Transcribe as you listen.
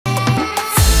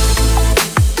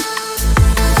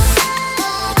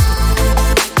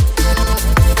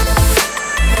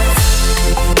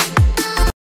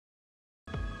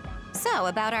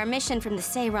about our mission from the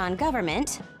Seiran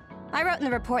government. I wrote in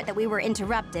the report that we were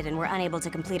interrupted and were unable to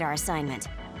complete our assignment.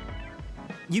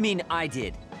 You mean I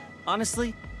did?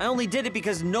 Honestly, I only did it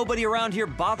because nobody around here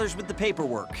bothers with the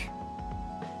paperwork.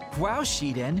 Wow,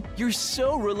 Shiden, you're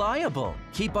so reliable.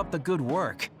 Keep up the good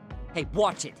work. Hey,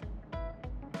 watch it.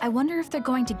 I wonder if they're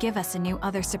going to give us a new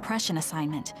other suppression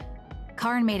assignment.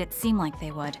 Karin made it seem like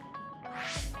they would.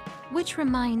 Which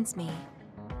reminds me,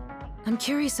 I'm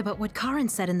curious about what Karin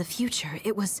said in the future.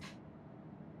 It was...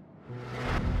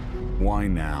 Why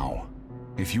now?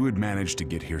 If you had managed to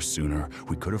get here sooner,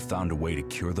 we could have found a way to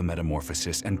cure the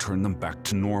metamorphosis and turn them back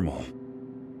to normal.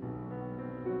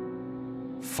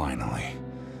 Finally.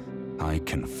 I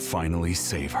can finally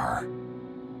save her.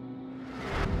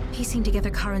 Piecing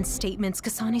together Karin's statements,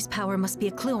 Kasane's power must be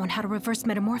a clue on how to reverse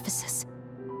metamorphosis.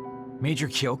 Major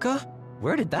Kyoka?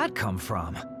 Where did that come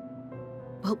from?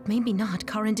 Well, maybe not.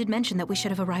 Karin did mention that we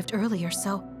should have arrived earlier,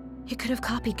 so... He could have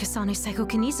copied Kasane's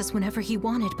psychokinesis whenever he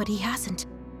wanted, but he hasn't.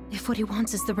 If what he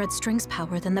wants is the Red String's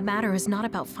power, then the matter is not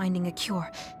about finding a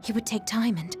cure. He would take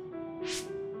time and...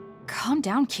 Calm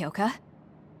down, Kyoka.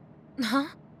 Huh?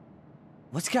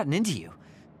 What's gotten into you?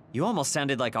 You almost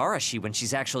sounded like Arashi when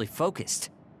she's actually focused.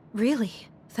 Really?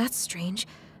 That's strange.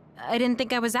 I didn't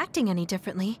think I was acting any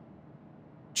differently.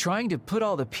 Trying to put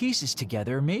all the pieces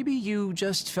together, maybe you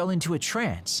just fell into a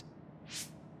trance.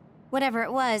 Whatever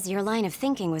it was, your line of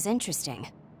thinking was interesting.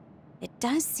 It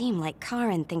does seem like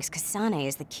Karin thinks Kasane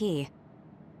is the key.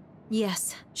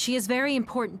 Yes, she is very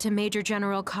important to Major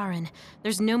General Karin.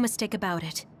 There's no mistake about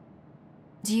it.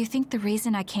 Do you think the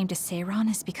reason I came to Seiran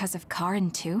is because of Karin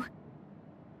too?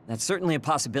 That's certainly a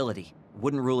possibility.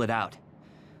 Wouldn't rule it out.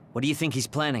 What do you think he's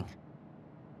planning?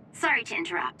 Sorry to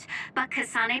interrupt, but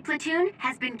Kasane Platoon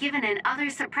has been given an other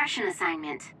suppression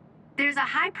assignment. There's a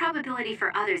high probability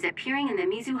for others appearing in the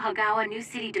Mizuhagawa New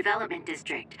City Development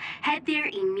District. Head there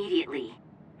immediately.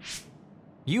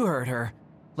 You heard her.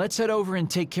 Let's head over and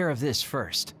take care of this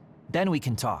first. Then we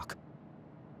can talk.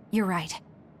 You're right.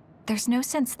 There's no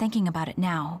sense thinking about it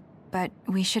now, but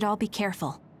we should all be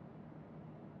careful.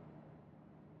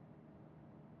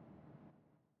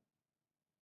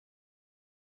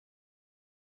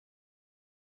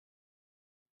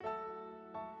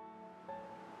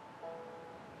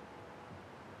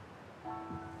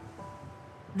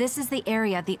 This is the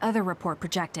area the other report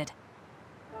projected.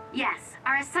 Yes,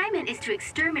 our assignment is to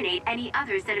exterminate any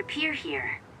others that appear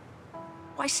here.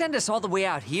 Why send us all the way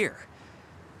out here?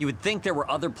 You would think there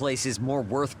were other places more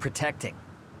worth protecting.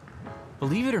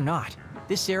 Believe it or not,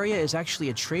 this area is actually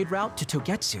a trade route to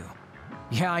Togetsu.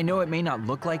 Yeah, I know it may not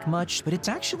look like much, but it's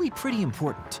actually pretty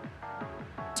important.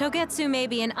 Togetsu may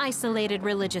be an isolated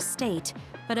religious state,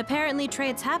 but apparently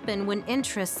trades happen when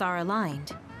interests are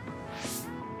aligned.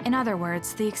 In other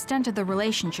words, the extent of the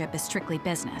relationship is strictly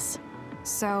business.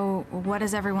 So, what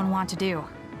does everyone want to do?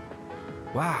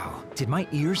 Wow, did my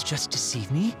ears just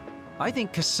deceive me? I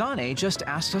think Kasane just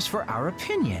asked us for our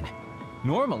opinion.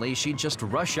 Normally, she'd just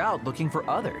rush out looking for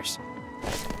others.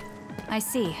 I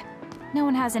see. No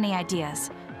one has any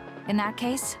ideas. In that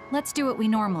case, let's do what we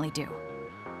normally do.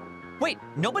 Wait,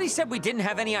 nobody said we didn't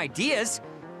have any ideas.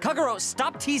 Kagero,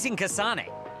 stop teasing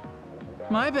Kasane.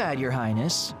 My bad, Your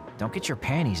Highness. Don't get your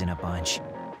panties in a bunch.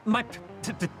 My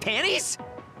panties?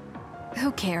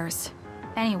 Who cares?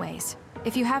 Anyways,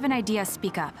 if you have an idea,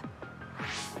 speak up.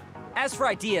 As for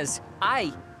ideas,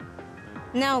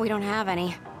 No, we don't have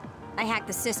any. I hacked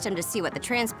the system to see what the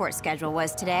transport schedule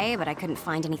was today, but I couldn't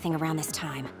find anything around this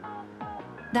time.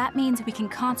 That means we can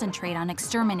concentrate on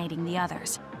exterminating the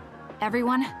others.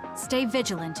 Everyone, stay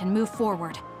vigilant and move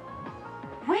forward.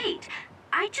 Wait,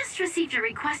 I just received a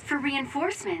request for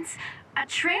reinforcements. A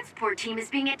transport team is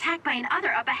being attacked by an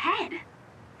other up ahead.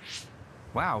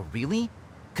 Wow, really?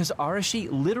 Because Arashi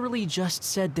literally just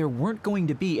said there weren't going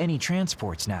to be any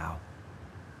transports now.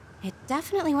 It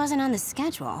definitely wasn't on the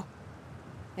schedule.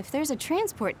 If there's a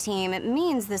transport team, it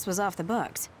means this was off the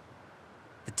books.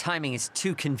 The timing is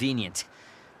too convenient.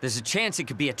 There's a chance it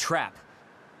could be a trap.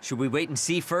 Should we wait and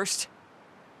see first?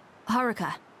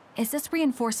 Haruka, is this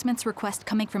reinforcements request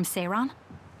coming from Seiran?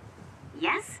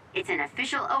 Yes, it's an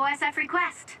official OSF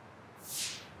request.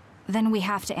 Then we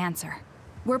have to answer.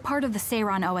 We're part of the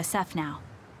Seiran OSF now.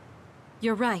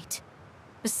 You're right.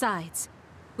 Besides,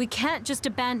 we can't just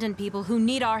abandon people who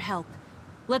need our help.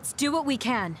 Let's do what we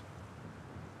can.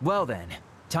 Well then,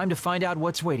 time to find out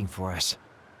what's waiting for us.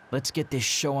 Let's get this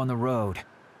show on the road.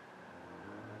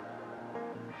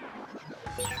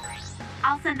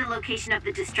 I'll send the location of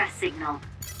the distress signal.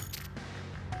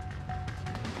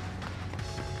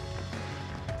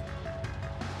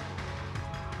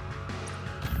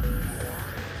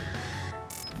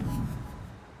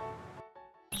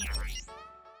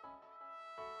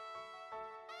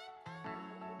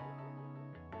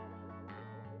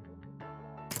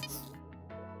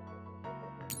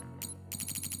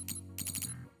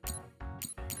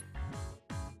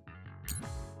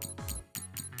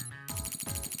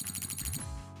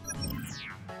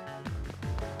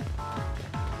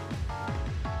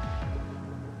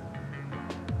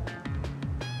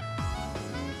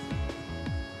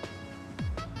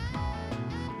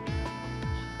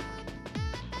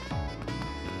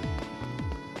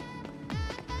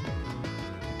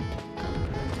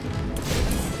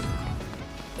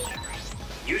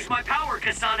 my power,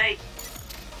 Kasane!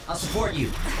 I'll support you.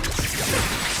 It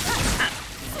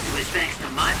was thanks to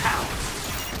my power.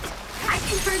 I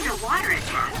confirmed your water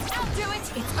attack. I'll do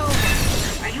it! It's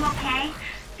over. Are you okay?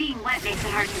 Being wet makes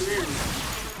it hard to move.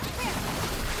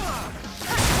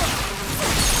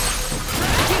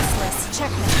 Useless.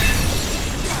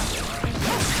 Checkmate.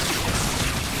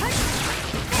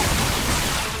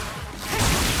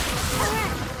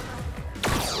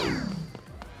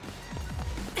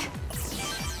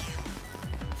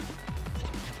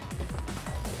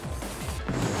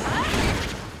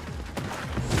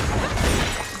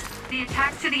 The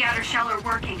attacks to the outer shell are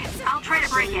working. I'll try to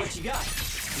break Show me it. what you got.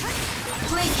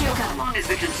 Please, How Kyoka. long has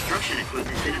the construction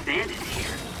equipment been abandoned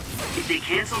here? If they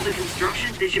canceled the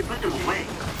construction, they should put them away.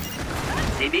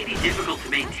 They may be difficult to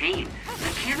maintain.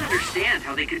 I can't understand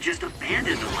how they could just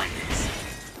abandon them like this.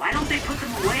 Why don't they put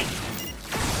them away?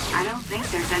 I don't think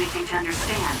there's anything to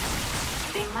understand.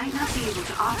 They might not be able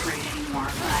to operate anymore,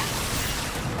 but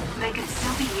they could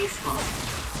still be useful.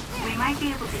 We might be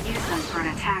able to use them for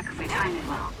an attack if we time it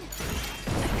well.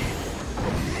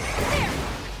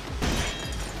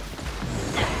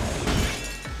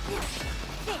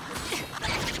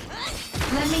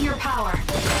 Lend me your power.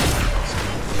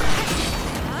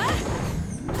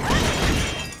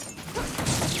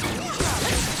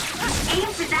 Aim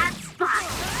for that spot!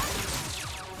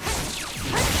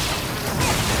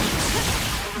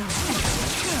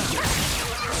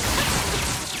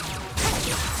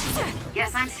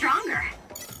 Guess I'm stronger.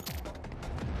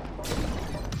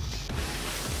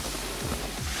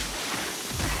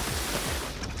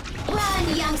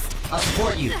 Run, youngster! I'll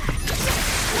support you. The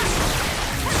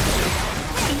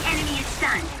enemy is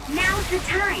stunned. Now's the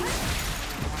time.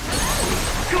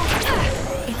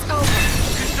 It's over.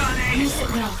 Kasane! Use it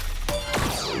well.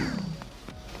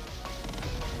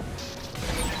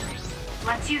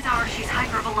 Let's use Archie's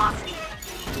hypervelocity.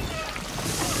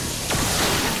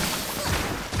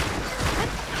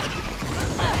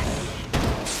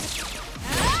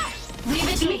 Leave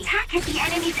it to The me. attack hit the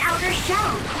enemy's outer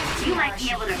shell. You might be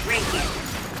able to break it.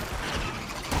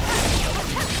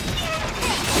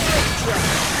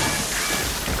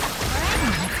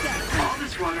 All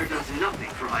this water does nothing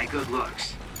for my good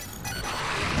looks.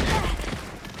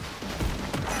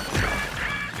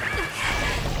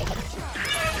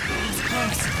 It's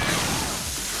close.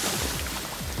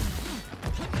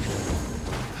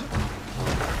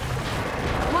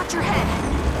 Watch your head.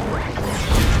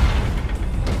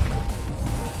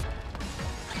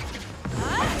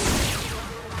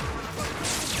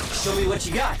 Show me what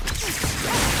you got.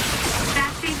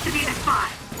 That seems to be the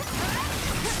spot.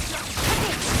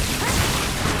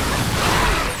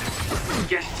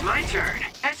 Guess it's my turn.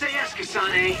 SAS,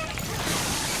 Kasane!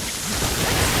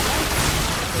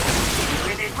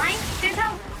 Where there's light, there's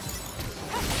hope.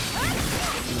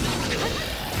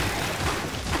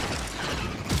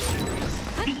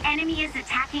 The enemy is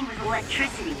attacking with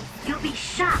electricity. You'll be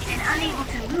shocked and unable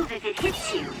to move if it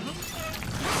hits you.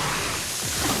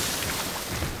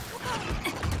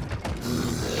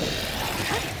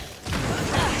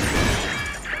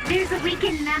 There's a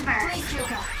weakened member.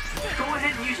 Go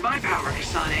ahead and use my power,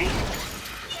 Kasane.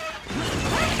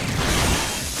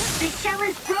 The shell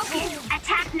is broken.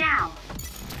 Attack now.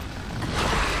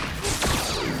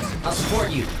 I'll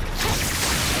support you.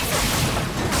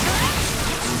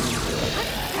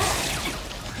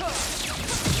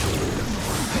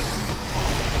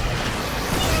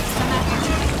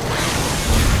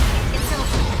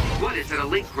 What, is it a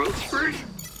late growth spurt?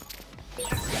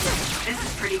 This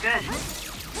is pretty good.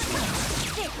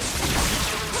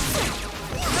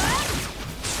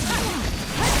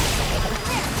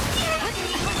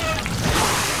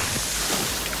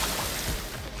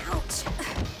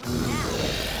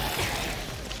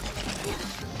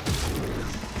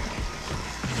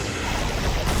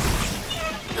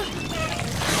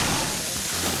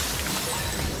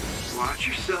 Watch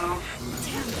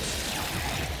yourself.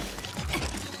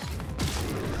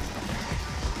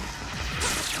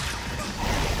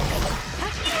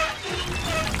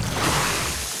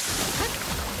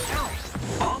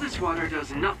 All this water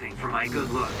does nothing for my good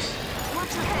looks.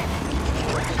 Watch your head.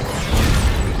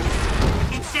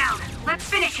 It's down. Let's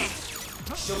finish it.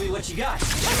 Show me what you got.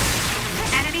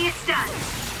 Enemy is stunned.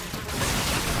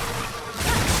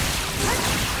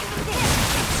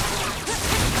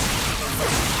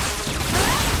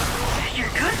 You're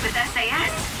good with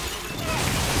SAS.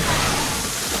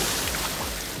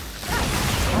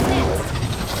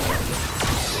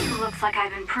 Looks like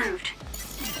I've improved.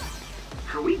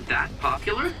 Are we that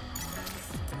popular?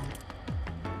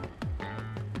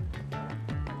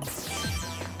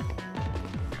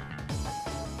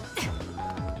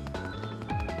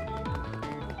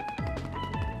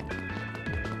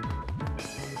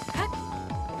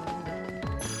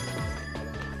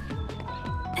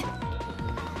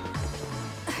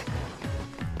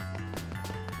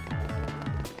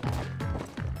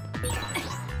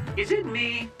 Is it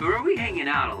me, or are we hanging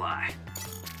out a lot?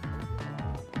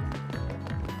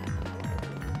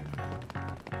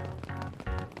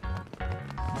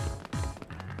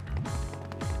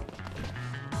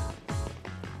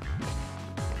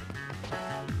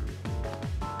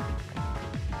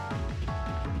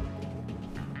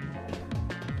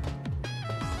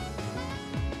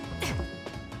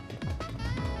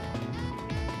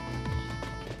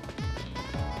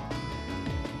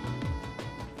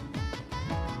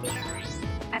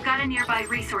 I've got a nearby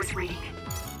resource reading.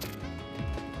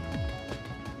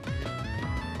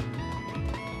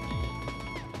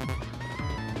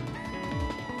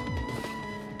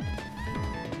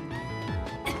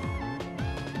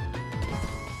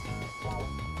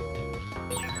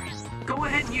 Go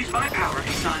ahead and use my power,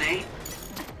 Kasane.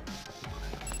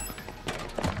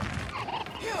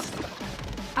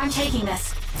 I'm taking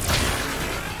this.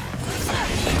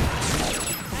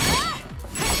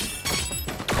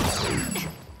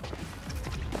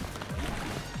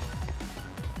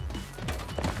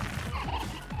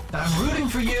 I'm rooting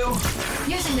for you.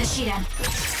 Using this Shiden.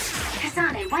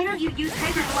 Kasane, why don't you use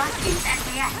hypervelocity with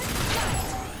SAS?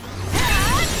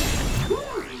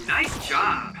 Ooh, nice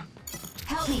job.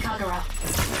 Help me, Kagura.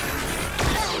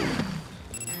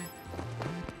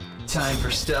 Time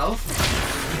for stealth.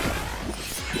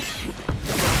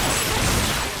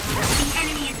 The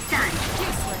enemy is stunned.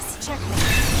 Useless.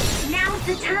 Checkmate. Now's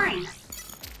the time.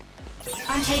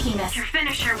 I'm taking this. Your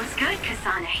finisher was good,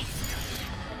 Kasane.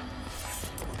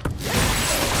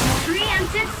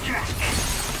 Preemptive strike.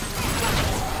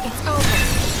 It's over.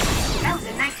 That was a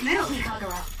nice Help me, move.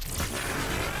 Kagura.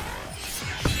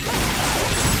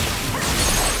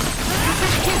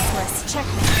 Useless.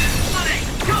 Checkmate. Kasane,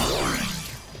 go for it!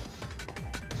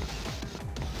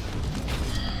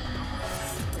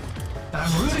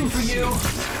 I'm rooting for you.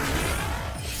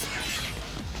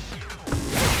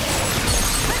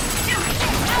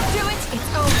 I'll do it.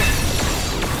 It's over.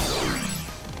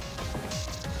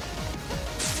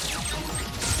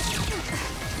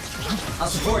 I'll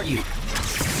support you.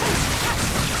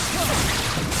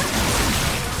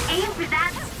 Aim for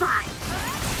that spot.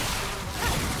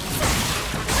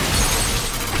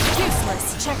 Useless.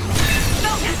 Checkmate.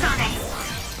 Focus on it.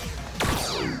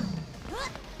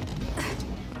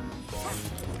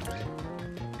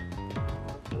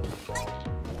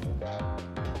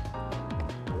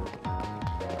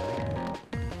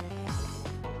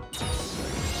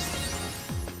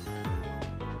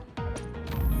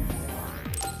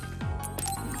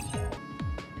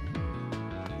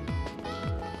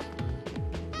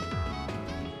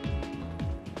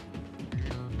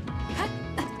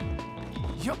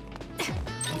 Yup.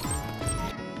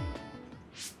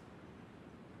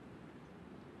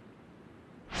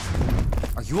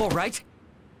 Are you all right?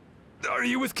 Are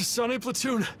you with Kasane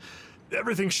Platoon?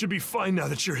 Everything should be fine now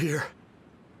that you're here.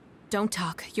 Don't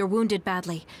talk. You're wounded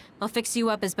badly. I'll fix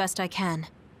you up as best I can.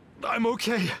 I'm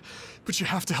okay, but you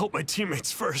have to help my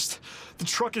teammates first. The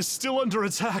truck is still under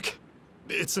attack.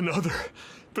 It's another,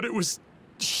 but it was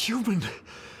human.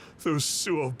 Those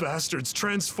Suo bastards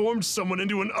transformed someone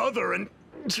into an other and...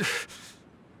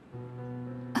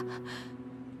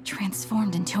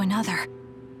 Transformed into another.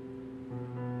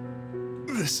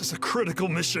 This is a critical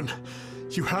mission.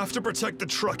 You have to protect the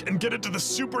truck and get it to the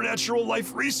Supernatural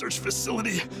Life Research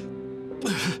Facility.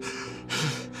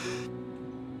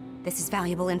 This is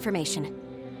valuable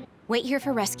information. Wait here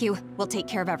for rescue. We'll take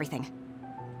care of everything.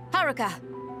 Haruka!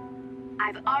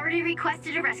 I've already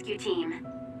requested a rescue team.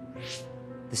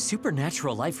 The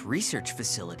Supernatural Life Research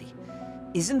Facility.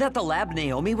 Isn't that the lab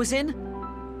Naomi was in?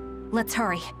 Let's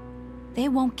hurry. They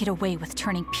won't get away with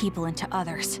turning people into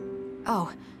others.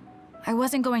 Oh, I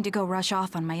wasn't going to go rush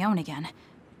off on my own again.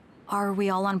 Are we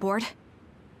all on board?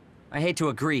 I hate to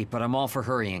agree, but I'm all for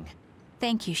hurrying.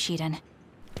 Thank you, Shiden.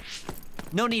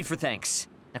 No need for thanks.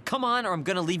 Now come on, or I'm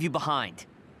gonna leave you behind.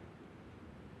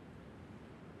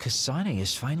 Kasane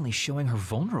is finally showing her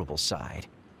vulnerable side.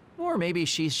 Or maybe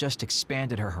she's just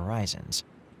expanded her horizons.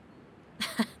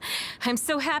 I'm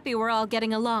so happy we're all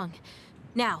getting along.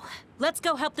 Now, let's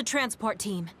go help the transport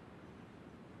team.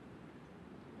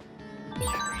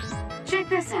 Check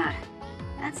this out.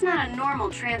 That's not a normal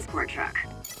transport truck.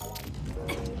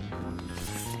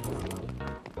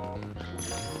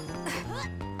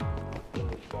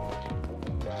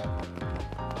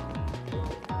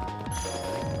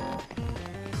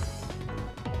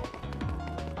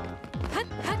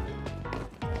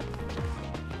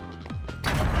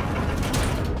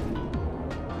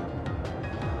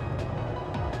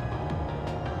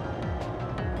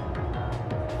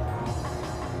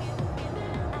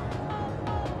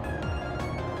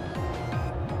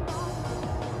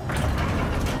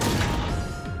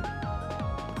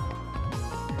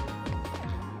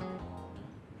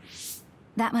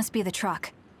 That must be the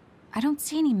truck. I don't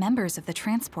see any members of the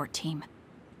transport team.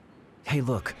 Hey,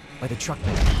 look, by the truck.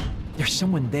 There's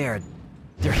someone there.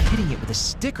 They're hitting it with a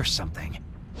stick or something.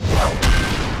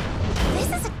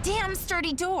 This is a damn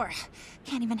sturdy door.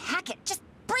 Can't even hack it. Just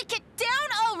break it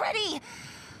down already!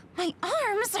 My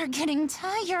arms are getting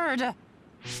tired.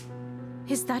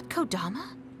 Is that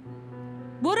Kodama?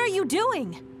 What are you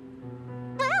doing?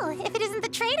 Well, if it isn't the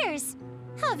traitors.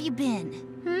 How have you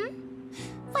been?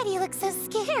 Why do you look so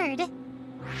scared?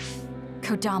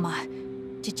 Kodama,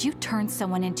 did you turn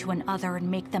someone into an other and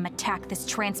make them attack this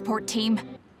transport team?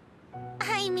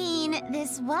 I mean,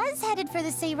 this was headed for the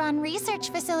Seiran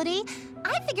research facility.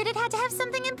 I figured it had to have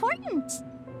something important.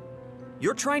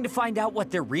 You're trying to find out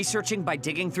what they're researching by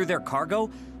digging through their cargo?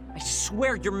 I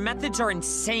swear, your methods are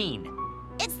insane.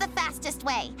 It's the fastest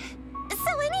way.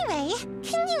 So anyway,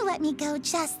 can you let me go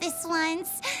just this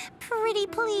once? Pretty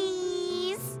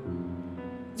please?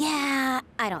 Yeah,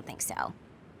 I don't think so.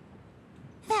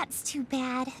 That's too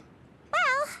bad.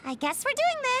 Well, I guess we're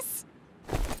doing this.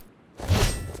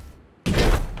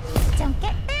 Don't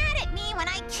get mad at me when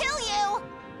I kill you!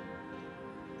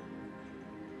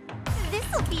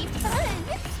 This'll be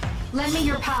fun! Lend me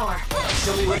your power.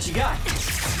 Show me what you got.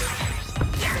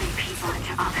 Turning people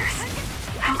into others.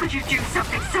 How could you do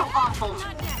something so awful?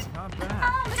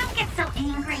 Oh, don't get so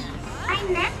angry. I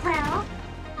meant well.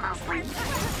 Mostly.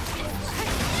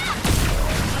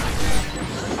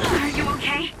 Are you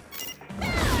okay?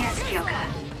 Yes, Kyoka.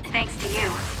 Thanks to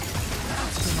you.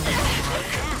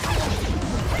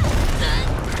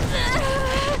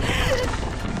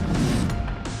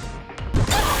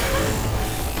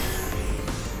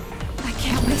 I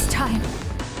can't waste time.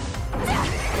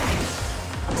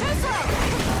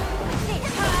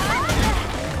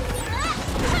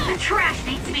 The trash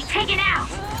needs to be taken out!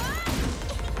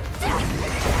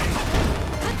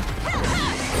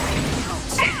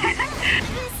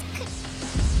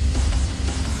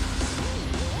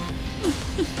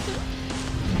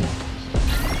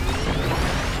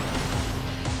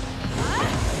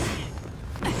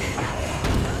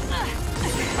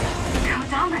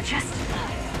 Kodama just...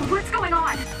 What's going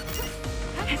on?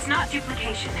 It's not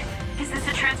duplication. Is this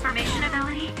a transformation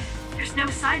ability? There's no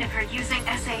sign of her using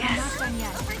SAS. Not done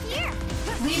yet. Over here!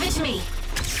 Leave it to me.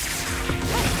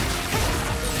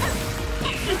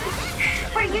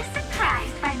 Were you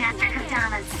surprised by Master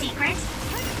Kodama's secret?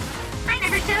 I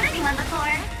never showed anyone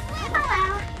before. Oh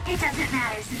well, it doesn't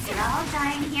matter since you're all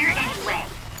dying here anyway.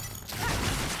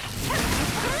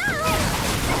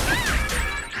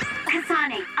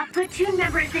 Kasane, a platoon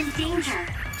member is in danger.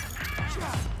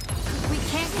 We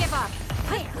can't give up.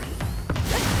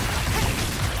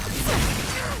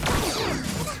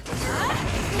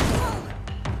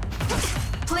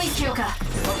 Please, Kyoka.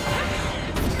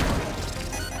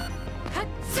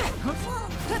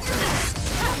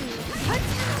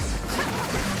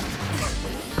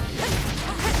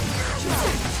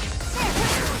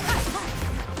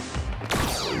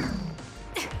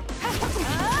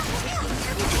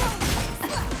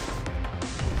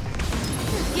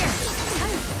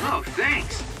 Oh,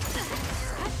 thanks.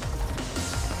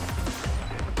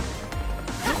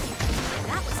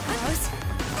 That was close.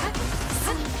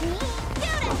 Sneak me.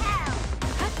 Go to hell!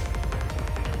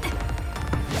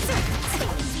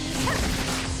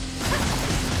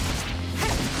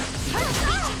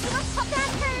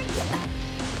 That hurt!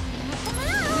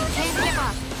 Can't give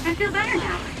up. I feel better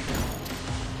now.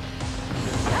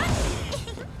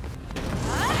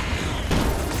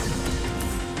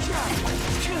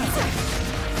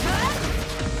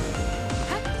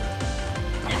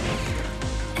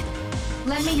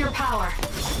 Lend me your power.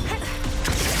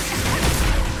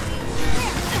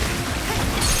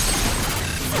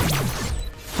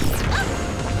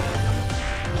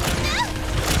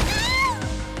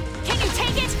 Can you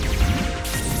take it?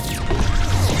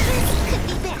 Could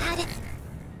be bad.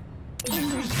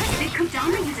 Did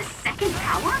Kodama use a second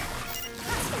power?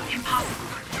 Impossible.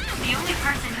 The only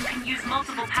person who can use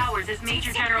multiple powers is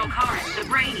Major General Karen, the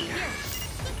Brain Eater.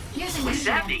 What's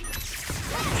that mean?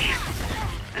 Damn,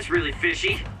 that's really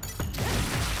fishy.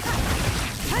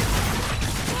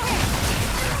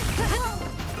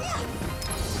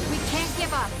 We can't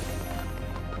give up.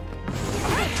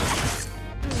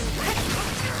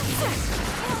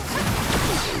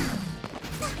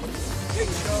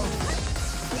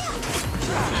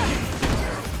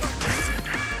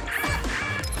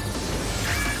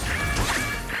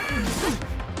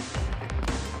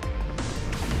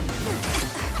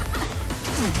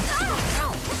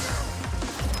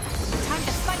 Time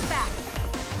to fight back.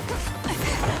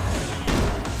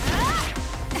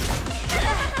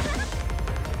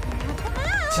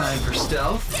 Time for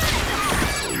stealth.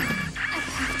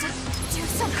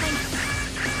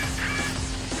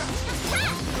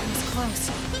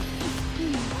 close.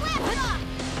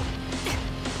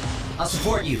 I'll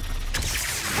support you.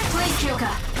 Please,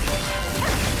 Kyoka.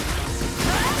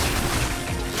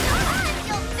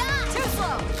 You'll die! Too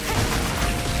slow!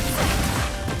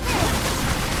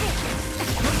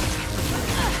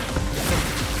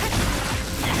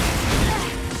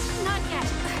 Not yet.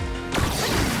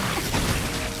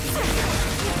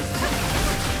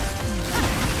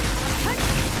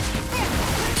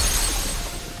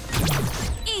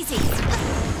 Easy.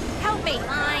 Help me.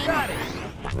 Fine. Got it.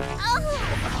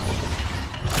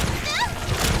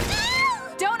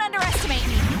 Don't underestimate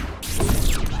me.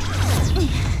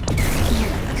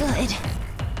 You're good.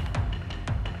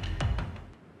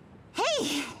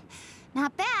 Hey!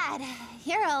 Not bad.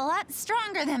 You're a lot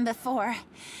stronger than before.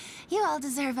 You all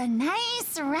deserve a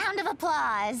nice round of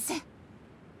applause.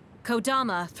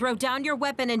 Kodama, throw down your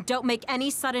weapon and don't make any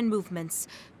sudden movements.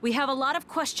 We have a lot of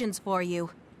questions for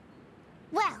you.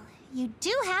 Well, you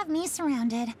do have me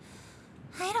surrounded.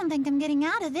 I don't think I'm getting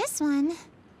out of this one.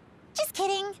 Just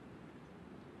kidding.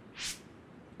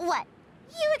 What?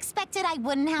 You expected I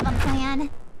wouldn't have a plan?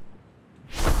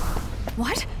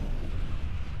 What?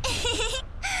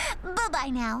 Bye-bye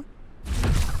now.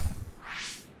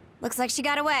 Looks like she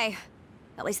got away.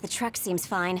 At least the truck seems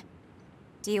fine.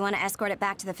 Do you want to escort it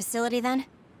back to the facility then?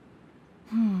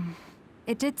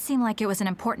 It did seem like it was an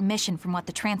important mission from what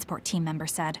the transport team member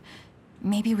said.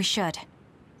 Maybe we should.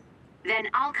 Then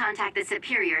I'll contact the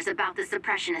superiors about the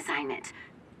suppression assignment.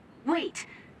 Wait,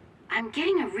 I'm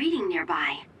getting a reading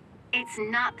nearby. It's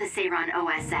not the Seiran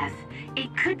OSF.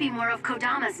 It could be more of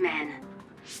Kodama's men.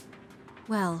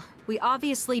 Well, we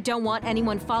obviously don't want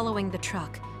anyone following the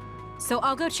truck. So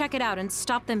I'll go check it out and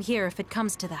stop them here if it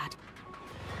comes to that.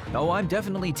 Oh, I'm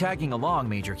definitely tagging along,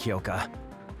 Major Kyoka.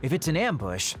 If it's an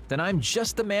ambush, then I'm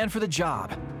just the man for the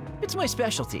job. It's my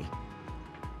specialty.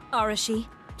 Arashi,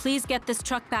 please get this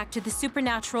truck back to the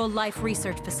Supernatural Life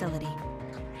Research Facility.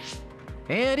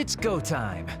 And it's go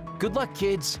time. Good luck,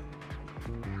 kids.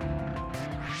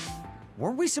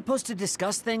 Weren't we supposed to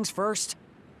discuss things first?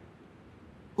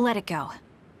 Let it go.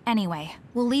 Anyway,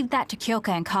 we'll leave that to Kyoka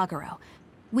and Kagero.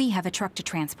 We have a truck to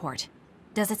transport.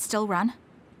 Does it still run?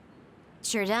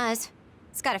 Sure does.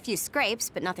 It's got a few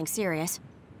scrapes, but nothing serious.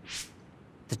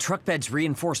 The truck bed's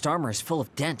reinforced armor is full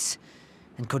of dents.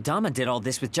 And Kodama did all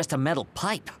this with just a metal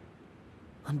pipe.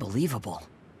 Unbelievable.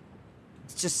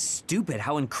 It's just stupid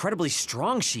how incredibly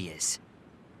strong she is.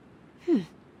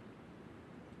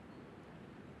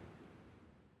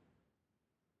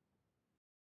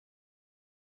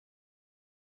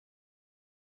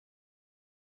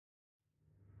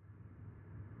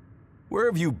 Where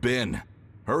have you been?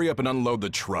 Hurry up and unload the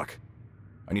truck.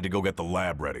 I need to go get the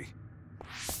lab ready.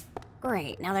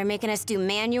 Great, now they're making us do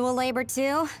manual labor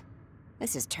too?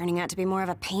 This is turning out to be more of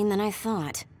a pain than I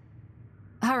thought.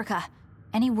 Haruka,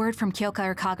 any word from Kyoka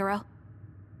or Kagero?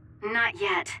 Not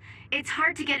yet. It's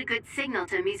hard to get a good signal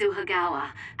to Mizuhagawa.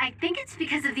 I think it's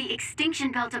because of the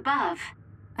extinction belt above.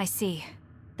 I see.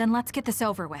 Then let's get this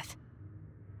over with.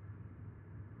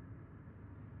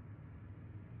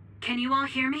 Can you all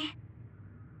hear me?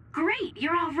 Great,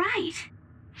 you're all right.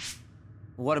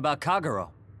 What about Kagero?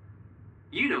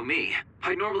 You know me.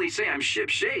 I'd normally say I'm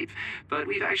ship-shape, but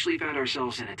we've actually found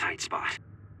ourselves in a tight spot.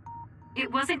 It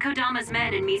wasn't Kodama's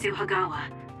men in Mizuhagawa.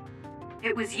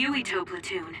 It was Yuito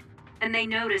platoon, and they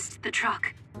noticed the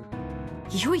truck.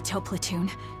 Yuito platoon?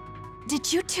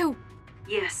 Did you two...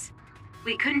 Yes.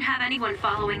 We couldn't have anyone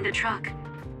following the truck.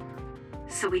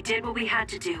 So we did what we had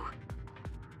to do,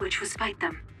 which was fight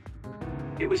them.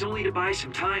 It was only to buy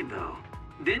some time, though.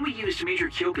 Then we used Major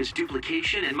Kyoka's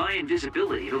duplication and my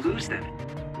invisibility to lose them.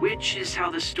 Which is how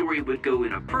the story would go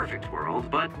in a perfect world,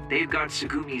 but they've got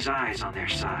Tsugumi's eyes on their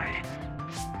side.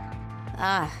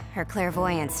 Ah, her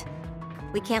clairvoyance.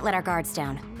 We can't let our guards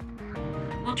down.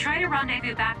 We'll try to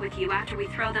rendezvous back with you after we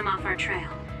throw them off our trail.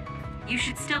 You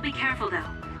should still be careful, though.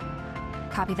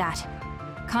 Copy that.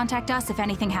 Contact us if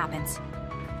anything happens.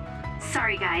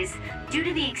 Sorry, guys. Due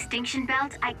to the extinction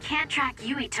belt, I can't track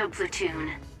Yuito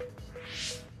platoon.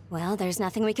 Well, there's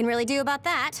nothing we can really do about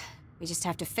that. We just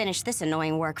have to finish this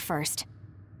annoying work first.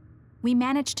 We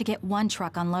managed to get one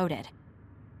truck unloaded.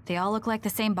 They all look like the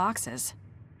same boxes.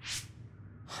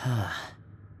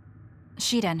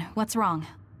 Shiden, what's wrong?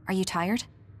 Are you tired?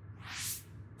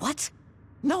 What?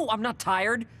 No, I'm not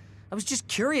tired. I was just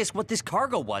curious what this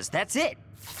cargo was, that's it.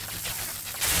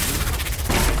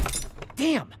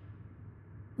 Damn!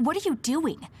 What are you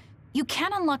doing? You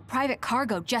can't unlock private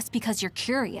cargo just because you're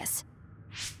curious.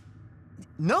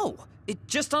 No, it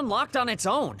just unlocked on its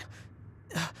own.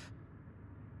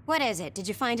 What is it? Did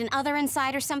you find an other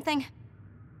inside or something?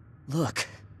 Look.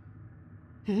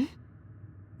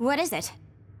 What is it?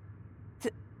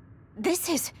 This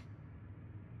is...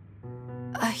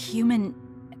 a human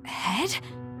head?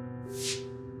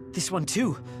 This one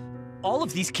too. All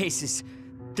of these cases,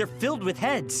 they're filled with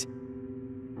heads.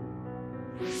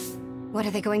 What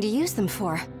are they going to use them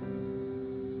for?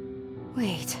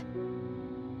 Wait.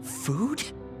 Food?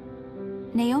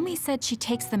 Naomi said she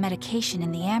takes the medication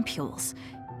in the ampules.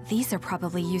 These are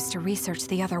probably used to research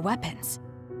the other weapons.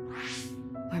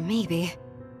 Or maybe...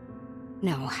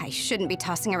 No, I shouldn't be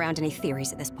tossing around any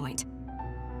theories at this point.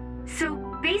 So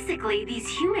basically, these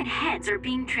human heads are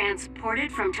being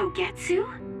transported from Togetsu?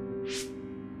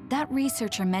 That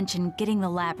researcher mentioned getting the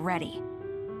lab ready.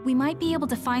 We might be able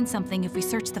to find something if we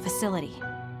search the facility.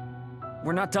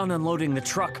 We're not done unloading the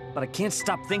truck, but I can't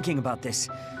stop thinking about this.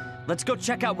 Let's go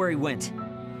check out where he went.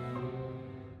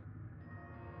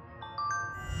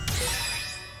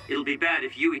 It'll be bad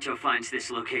if Yuito finds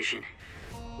this location.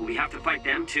 Will we have to fight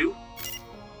them too?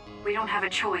 We don't have a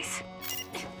choice.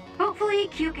 Hopefully,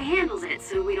 Kyuka handles it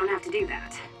so we don't have to do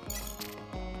that.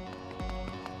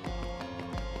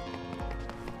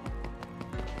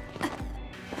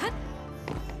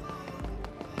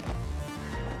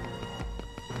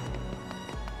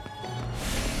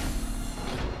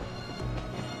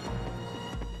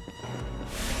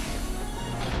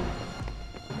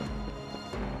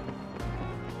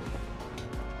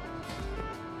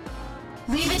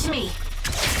 Leave it to me.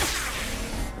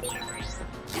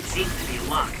 It seems to be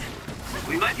locked.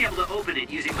 We might be able to open it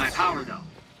using my power, though.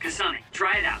 Kasane,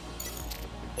 try it out.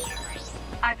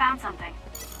 I found something.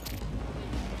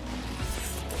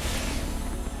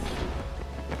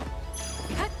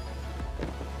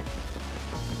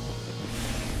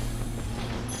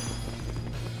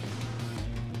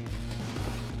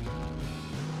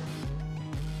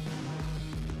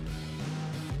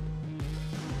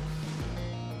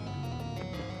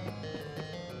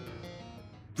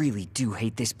 Really do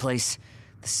hate this place.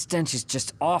 The stench is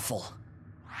just awful.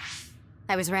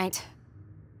 I was right.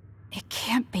 It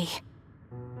can't be.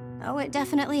 Oh, it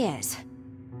definitely is.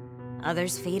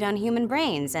 Others feed on human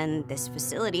brains, and this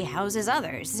facility houses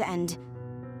others, and...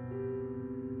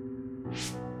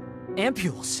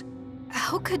 Ampules!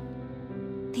 How could...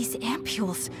 these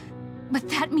ampules... But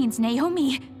that means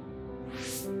Naomi...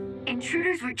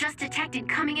 Intruders were just detected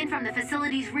coming in from the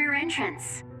facility's rear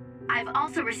entrance. I've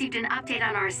also received an update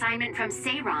on our assignment from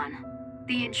Seiran.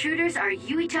 The intruders are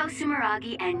Yuito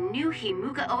Sumeragi and new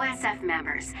Himuka OSF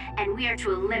members, and we are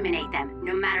to eliminate them,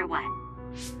 no matter what.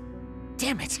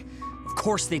 Damn it! Of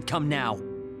course they'd come now.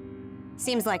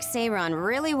 Seems like Seiran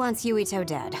really wants Yuito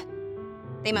dead.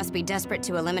 They must be desperate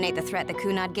to eliminate the threat the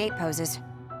Kunad Gate poses.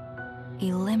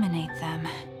 Eliminate them.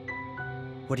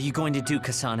 What are you going to do,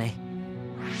 Kasane?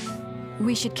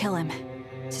 We should kill him,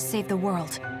 to save the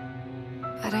world.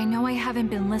 But I know I haven't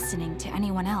been listening to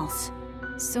anyone else.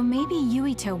 So maybe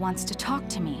Yuito wants to talk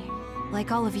to me,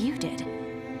 like all of you did.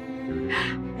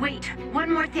 Wait,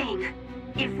 one more thing.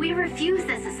 If we refuse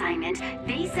this assignment,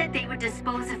 they said they would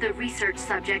dispose of the research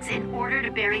subjects in order to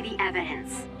bury the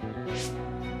evidence.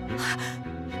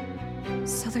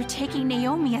 So they're taking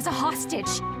Naomi as a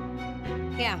hostage.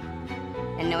 Yeah.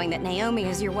 And knowing that Naomi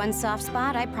is your one soft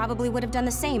spot, I probably would have done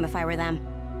the same if I were them.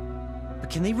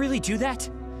 But can they really do that?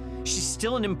 She's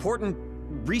still an important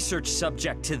research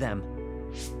subject to them.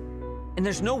 And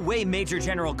there's no way Major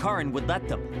General Karin would let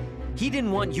them. He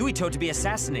didn't want Yuito to be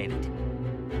assassinated.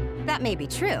 That may be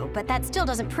true, but that still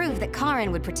doesn't prove that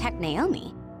Karin would protect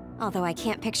Naomi. Although I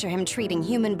can't picture him treating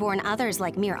human-born others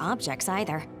like mere objects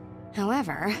either.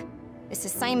 However, this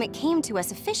assignment came to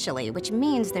us officially, which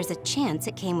means there's a chance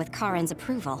it came with Karin's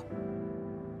approval.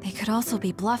 They could also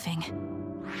be bluffing.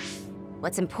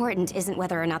 What's important isn't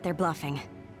whether or not they're bluffing.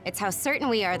 It's how certain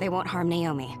we are they won't harm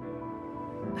Naomi.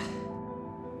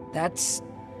 That's...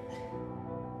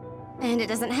 And it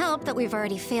doesn't help that we've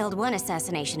already failed one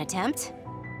assassination attempt.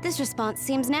 This response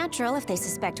seems natural if they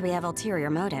suspect we have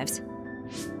ulterior motives.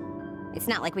 It's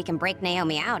not like we can break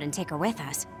Naomi out and take her with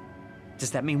us. Does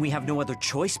that mean we have no other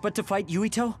choice but to fight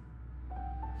Yuito?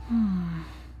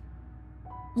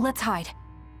 Let's hide.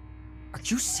 Are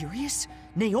you serious?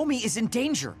 Naomi is in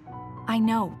danger. I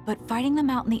know, but fighting them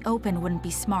out in the open wouldn't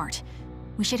be smart.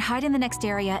 We should hide in the next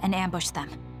area and ambush them.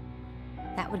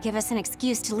 That would give us an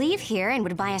excuse to leave here and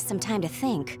would buy us some time to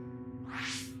think.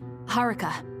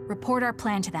 Haruka, report our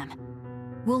plan to them.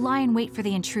 We'll lie in wait for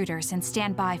the intruders and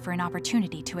stand by for an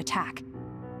opportunity to attack.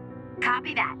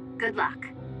 Copy that. Good luck.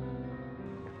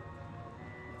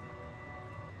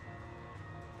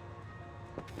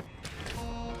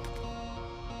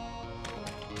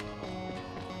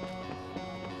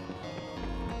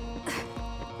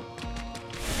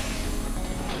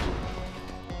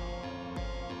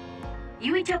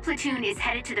 Yuito platoon is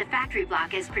headed to the factory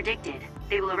block as predicted.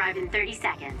 They will arrive in 30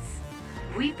 seconds.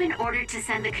 We've been ordered to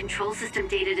send the control system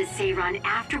data to Seiran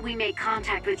after we make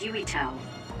contact with Yuito.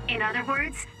 In other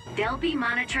words, they'll be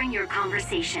monitoring your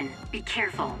conversation. Be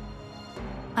careful.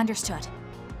 Understood.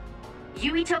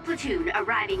 Yuito platoon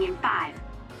arriving in 5,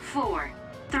 4,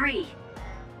 3.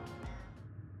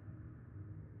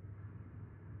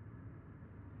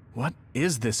 What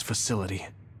is this facility?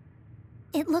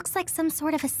 It looks like some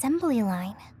sort of assembly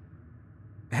line.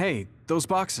 Hey, those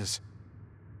boxes.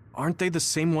 Aren't they the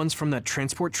same ones from that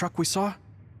transport truck we saw?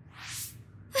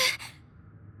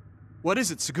 What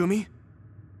is it, Tsugumi?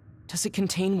 Does it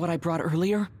contain what I brought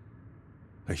earlier?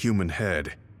 A human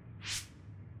head.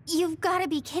 You've gotta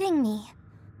be kidding me.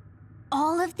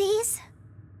 All of these?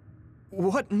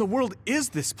 What in the world is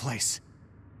this place?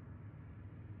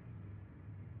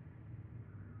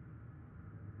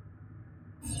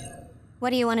 What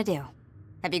do you want to do?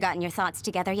 Have you gotten your thoughts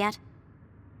together yet?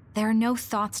 There are no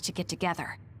thoughts to get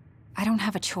together. I don't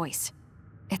have a choice.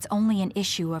 It's only an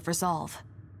issue of resolve.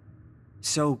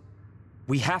 So,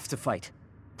 we have to fight.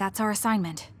 That's our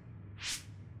assignment.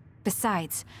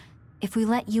 Besides, if we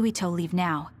let Yuito leave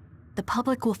now, the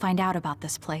public will find out about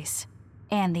this place.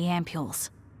 And the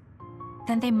ampules.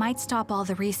 Then they might stop all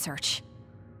the research.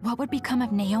 What would become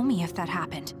of Naomi if that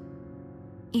happened?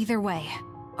 Either way,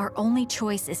 our only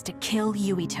choice is to kill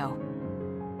Yuito.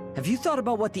 Have you thought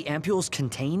about what the ampules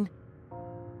contain?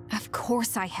 Of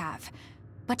course I have.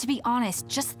 But to be honest,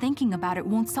 just thinking about it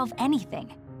won't solve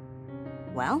anything.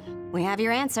 Well, we have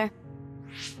your answer.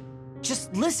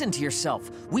 Just listen to yourself.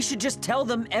 We should just tell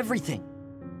them everything.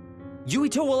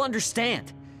 Yuito will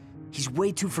understand. He's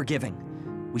way too forgiving.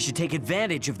 We should take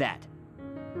advantage of that.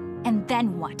 And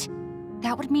then what?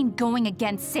 That would mean going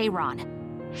against Seiran.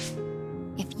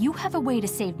 If you have a way to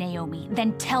save Naomi,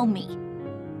 then tell me.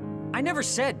 I never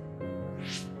said...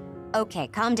 Okay,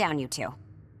 calm down, you two.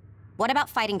 What about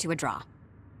fighting to a draw?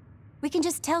 We can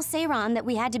just tell Seiran that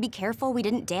we had to be careful we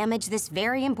didn't damage this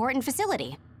very important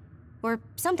facility. Or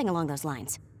something along those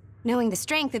lines. Knowing the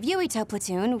strength of Yuito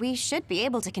platoon, we should be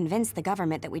able to convince the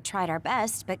government that we tried our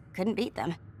best, but couldn't beat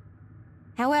them.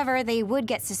 However, they would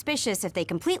get suspicious if they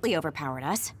completely overpowered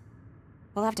us.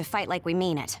 We'll have to fight like we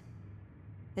mean it.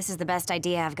 This is the best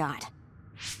idea I've got.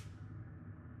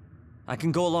 I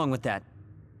can go along with that.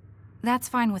 That's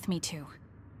fine with me too.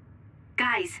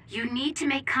 Guys, you need to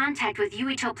make contact with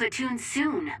Yuito platoon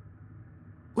soon.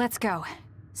 Let's go.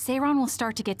 Seiran will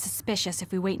start to get suspicious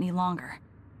if we wait any longer.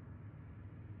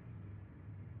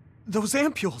 Those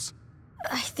ampules!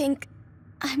 I think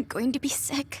I'm going to be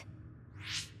sick.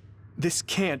 This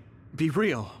can't be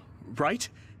real, right?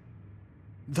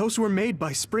 Those were made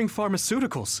by Spring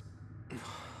Pharmaceuticals.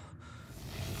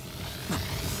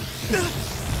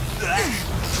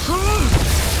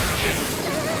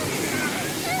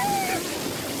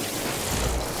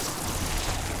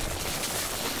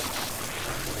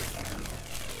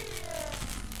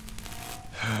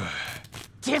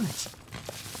 Damn it!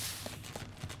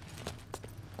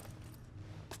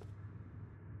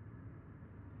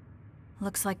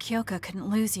 Looks like Kyoka couldn't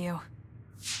lose you.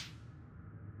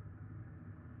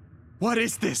 What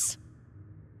is this?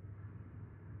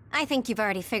 I think you've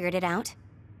already figured it out.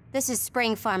 This is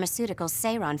Spring Pharmaceuticals'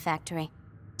 Seiran factory.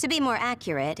 To be more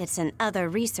accurate, it's an other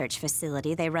research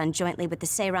facility they run jointly with the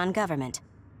Seiran government.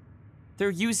 They're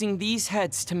using these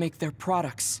heads to make their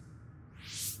products.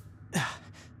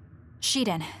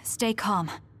 Shiden, stay calm.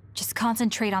 Just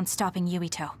concentrate on stopping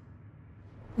Yuito.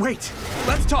 Wait!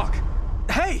 Let's talk!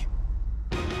 Hey!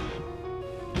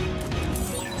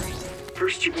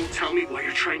 First you won't tell me why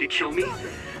you're trying to kill me.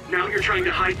 Now you're trying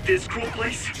to hide this cruel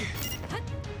place?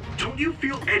 Don't you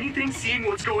feel anything seeing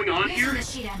what's going on here?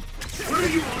 What are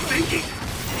you all thinking?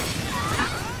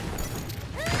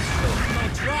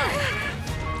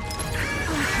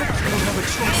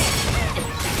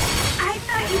 I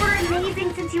thought you were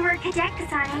amazing since you were a cadet,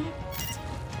 Kasane.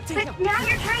 But now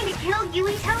you're trying to kill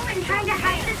Yuito and trying to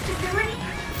hide this facility?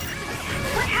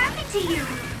 What happened to you?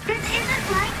 This isn't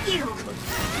like you.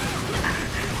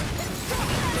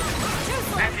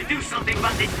 I have to do something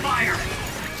about this fire.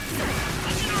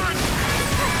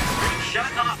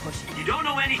 Shut up! You don't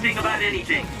know anything about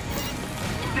anything.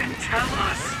 Then tell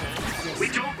us. We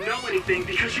don't know anything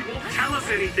because you won't tell us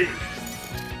anything.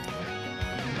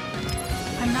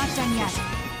 I'm not done yet.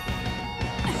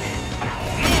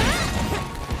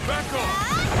 Back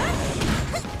off!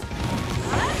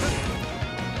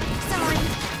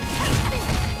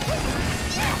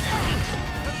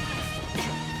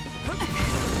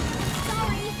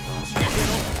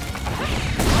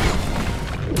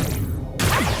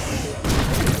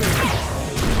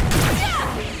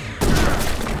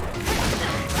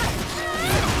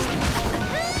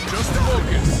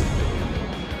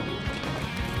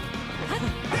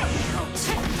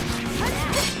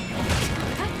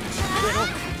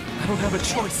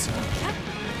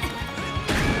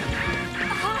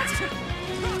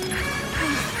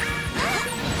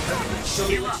 Show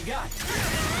me what you got.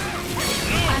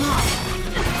 I'm off.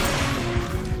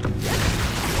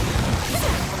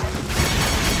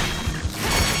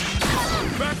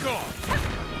 Back off!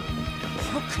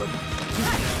 How could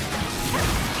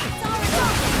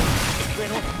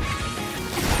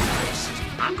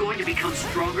I'm going to become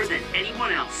stronger than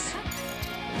anyone else.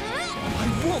 I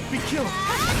won't be killed!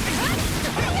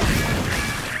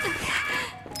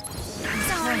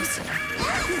 Sorry.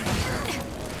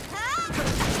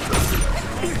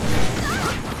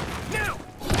 Now!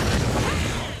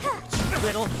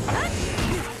 Little.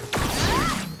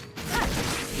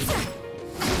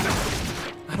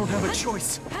 I don't have a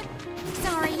choice.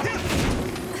 Sorry.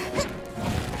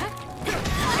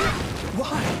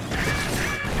 Why?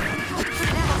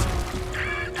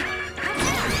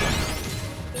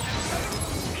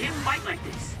 Can't fight like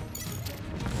this.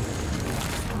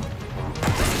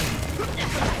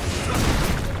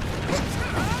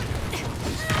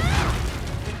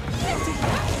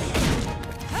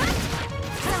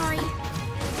 Sorry.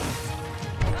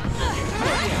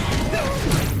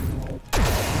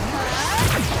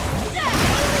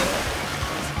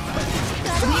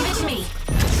 Leave it to me.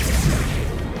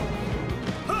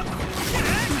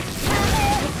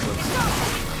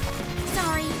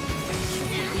 Sorry.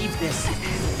 Leave this.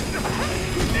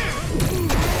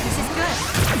 This is good.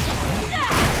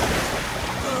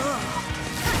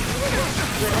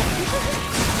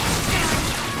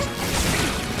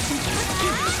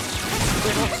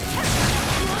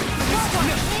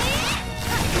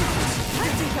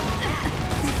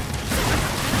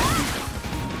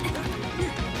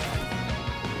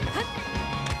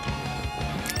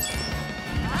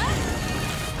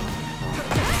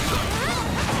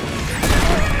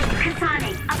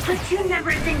 Kasane, a platoon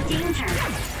member is in danger.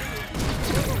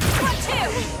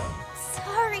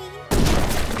 Sorry.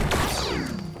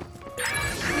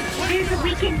 There's a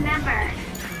weakened member.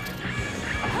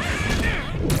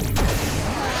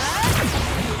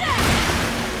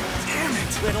 Damn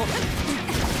it! Little.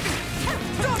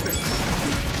 Stop it!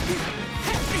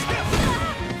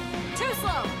 Too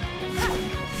slow.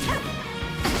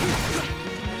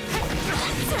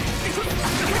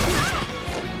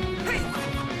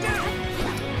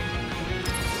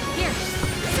 Here.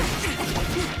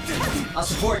 I'll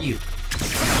support you.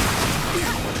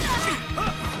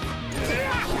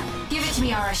 Give it to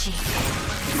me, Arashi.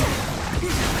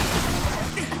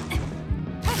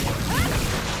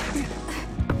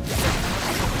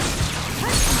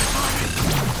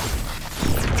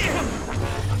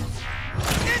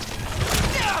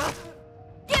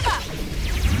 Give up!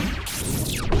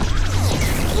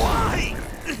 Why?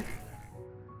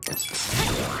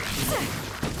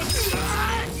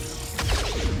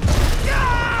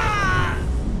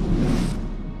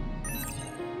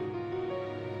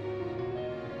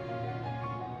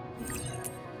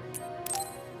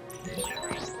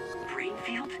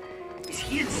 Brainfield? Is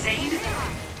he insane?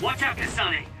 Watch out,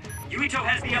 Kasane. Yuito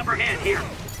has the upper hand here.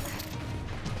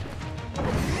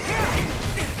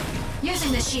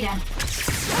 Using the Shiden.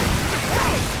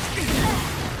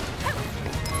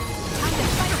 Time to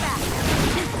fight back.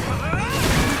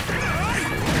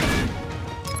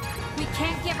 We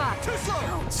can't give up. Too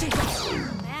slow!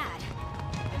 Mad.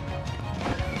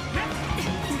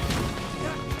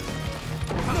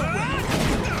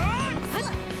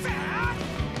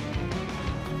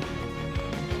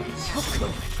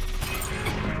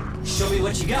 Show me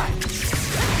what you got.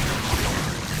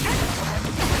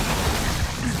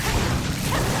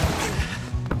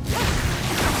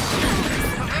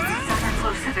 Somewhere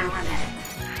close to their limit.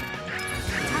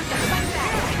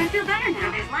 I feel better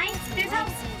now. There's light, there's hope.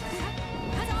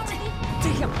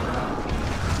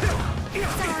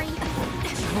 Sorry. I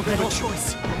don't have a choice.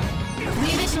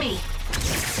 Leave it to me.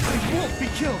 I won't be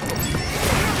killed.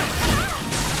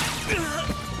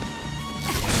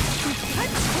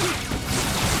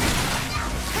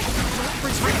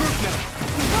 Let's regroup now.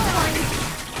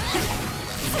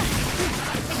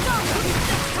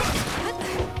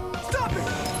 Stop it!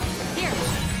 Here.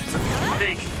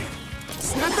 Think.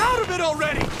 Snap out of it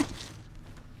already!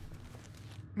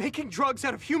 Making drugs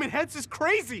out of human heads is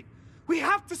crazy! We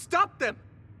have to stop them!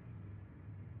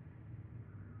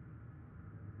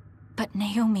 But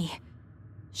Naomi,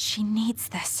 she needs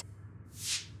this.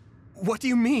 What do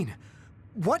you mean?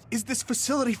 What is this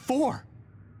facility for?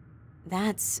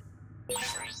 That's...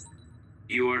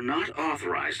 You are not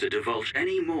authorized to divulge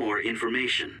any more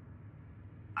information.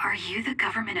 Are you the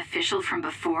government official from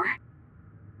before?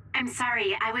 I'm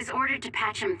sorry, I was ordered to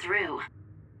patch him through.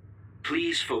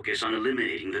 Please focus on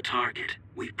eliminating the target.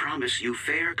 We promise you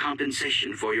fair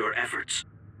compensation for your efforts.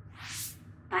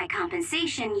 By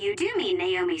compensation, you do mean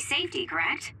Naomi's safety,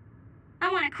 correct?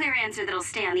 I want a clear answer that'll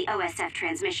stay on the OSF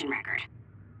transmission record.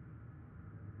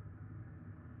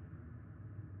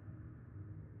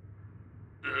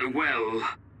 Well...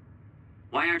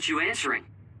 Why aren't you answering?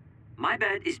 My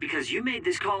bet is because you made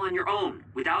this call on your own,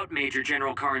 without Major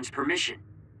General Karin's permission.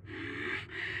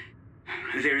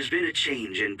 There's been a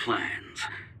change in plans.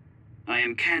 I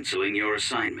am canceling your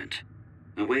assignment.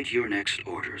 Await your next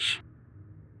orders.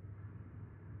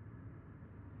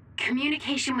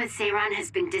 Communication with Seiran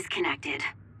has been disconnected.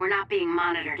 We're not being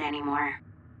monitored anymore.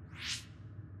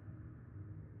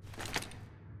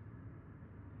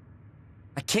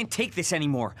 I can't take this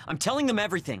anymore. I'm telling them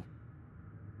everything.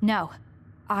 No,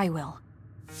 I will.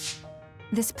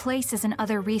 This place is an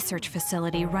other research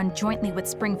facility run jointly with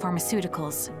Spring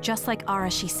Pharmaceuticals, just like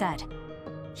Arashi said.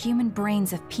 Human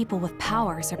brains of people with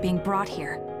powers are being brought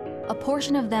here. A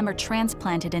portion of them are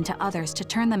transplanted into others to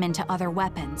turn them into other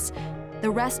weapons.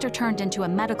 The rest are turned into a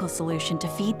medical solution to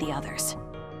feed the others.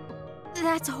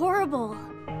 That's horrible.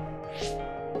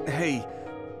 Hey,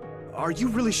 are you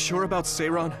really sure about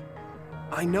Seiran?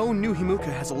 I know New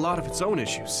Himuka has a lot of its own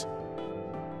issues.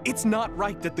 It's not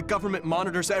right that the government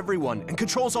monitors everyone and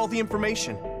controls all the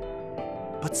information.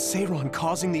 But Seiran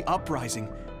causing the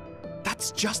uprising,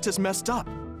 that's just as messed up.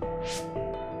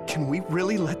 Can we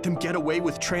really let them get away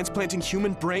with transplanting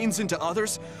human brains into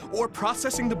others, or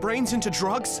processing the brains into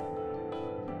drugs?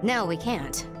 No, we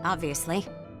can't, obviously.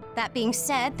 That being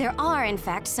said, there are, in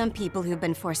fact, some people who've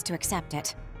been forced to accept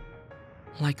it.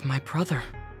 Like my brother.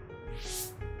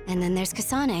 And then there's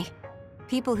Kasane.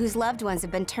 People whose loved ones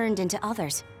have been turned into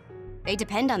others. They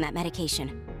depend on that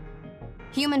medication.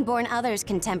 Human-born others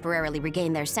can temporarily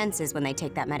regain their senses when they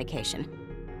take that medication,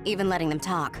 even letting them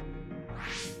talk.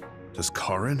 Does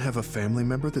Karin have a family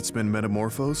member that's been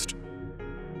metamorphosed?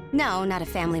 No, not a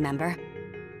family member.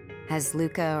 Has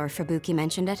Luca or Fubuki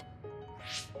mentioned it?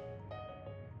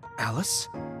 Alice?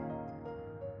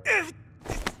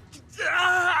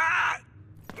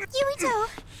 Yuito!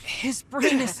 His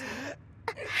brain is...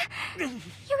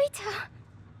 Yuito!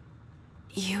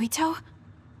 Yuito?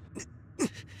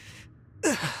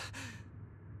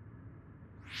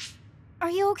 Are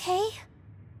you okay?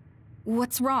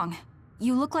 What's wrong?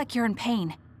 You look like you're in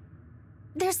pain.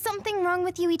 There's something wrong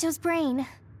with Yuito's brain.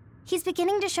 He's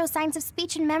beginning to show signs of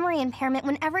speech and memory impairment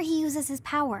whenever he uses his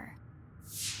power.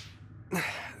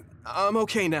 I'm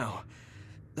okay now.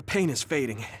 The pain is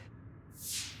fading.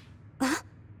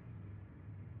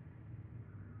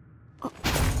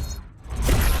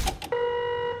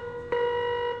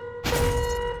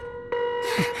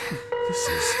 This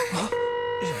is...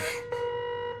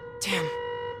 Damn.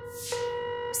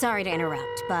 Sorry to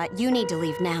interrupt, but you need to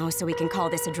leave now so we can call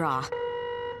this a draw.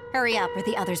 Hurry up or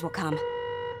the others will come.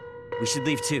 We should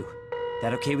leave too.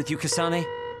 That okay with you, Kasane?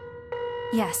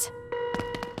 Yes.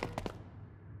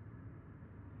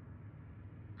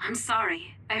 I'm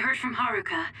sorry. I heard from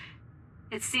Haruka.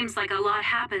 It seems like a lot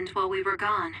happened while we were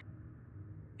gone.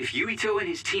 If Yuito and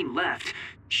his team left,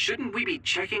 shouldn't we be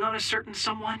checking on a certain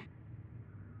someone?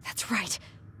 That's right.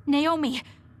 Naomi!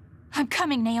 I'm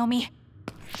coming, Naomi!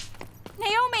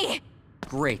 Naomi!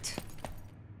 Great.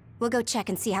 We'll go check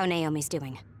and see how Naomi's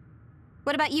doing.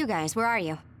 What about you guys? Where are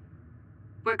you?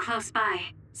 We're close by,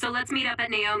 so let's meet up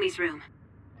at Naomi's room.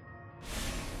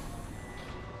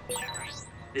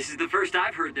 This is the first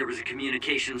I've heard there was a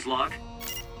communications log.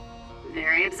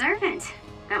 Very observant.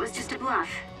 That was just a bluff.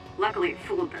 Luckily, it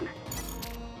fooled them.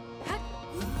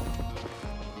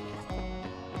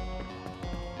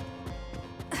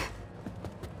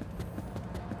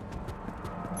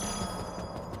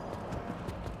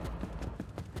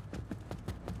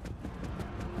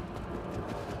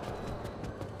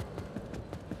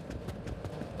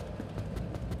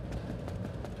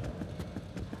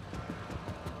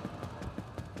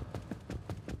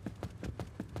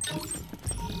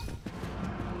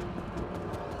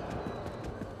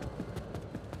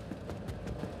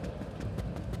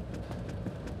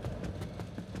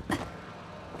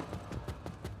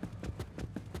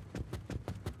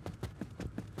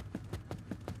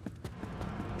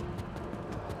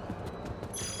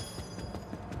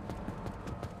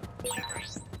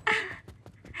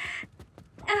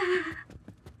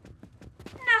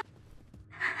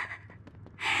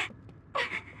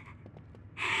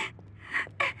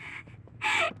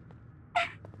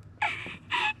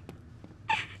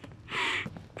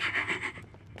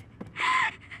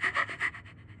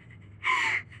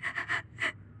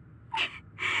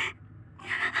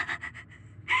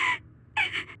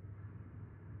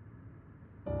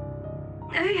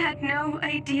 I had no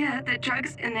idea the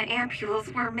drugs in the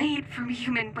ampules were made from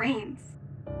human brains.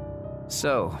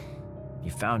 So,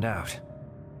 you found out.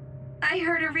 I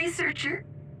heard a researcher.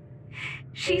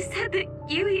 She said that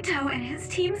Yuito and his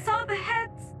team saw the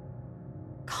heads.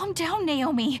 Calm down,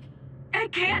 Naomi. I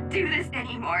can't do this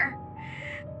anymore.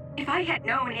 If I had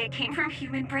known it came from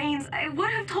human brains, I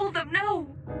would have told them no.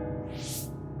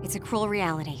 It's a cruel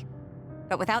reality.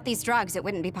 But without these drugs, it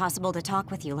wouldn't be possible to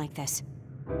talk with you like this.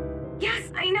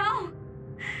 Yes, I know.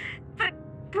 But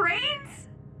brains?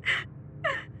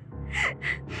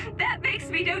 That makes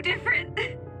me no different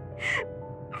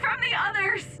from the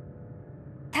others.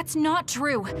 That's not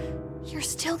true. You're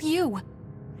still you.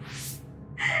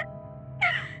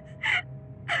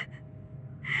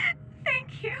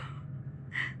 Thank you.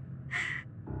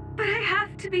 But I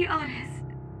have to be honest.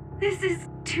 This is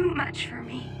too much for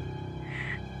me.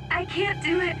 I can't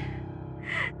do it.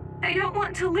 I don't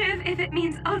want to live if it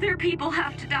means other people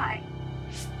have to die.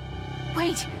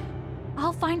 Wait.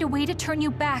 I'll find a way to turn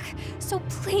you back, so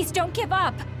please don't give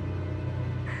up.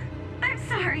 I'm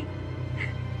sorry.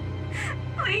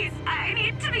 Please, I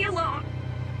need to be alone.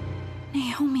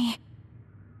 Naomi.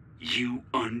 You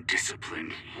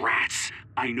undisciplined rats.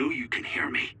 I know you can hear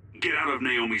me. Get out of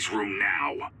Naomi's room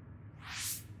now.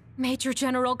 Major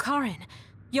General Karin,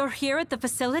 you're here at the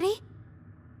facility?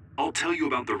 I'll tell you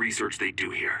about the research they do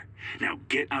here. Now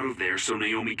get out of there so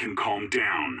Naomi can calm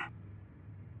down.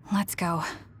 Let's go.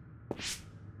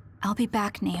 I'll be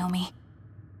back, Naomi.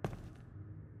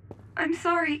 I'm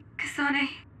sorry, Kasane.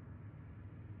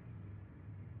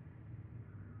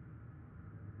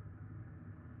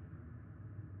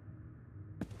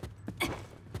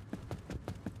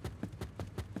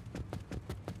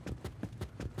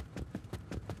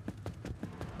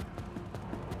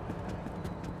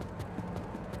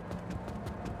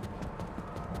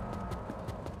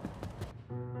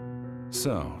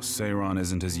 So, Seiron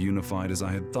isn't as unified as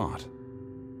I had thought.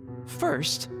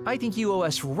 First, I think you owe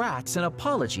us rats an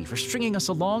apology for stringing us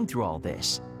along through all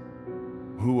this.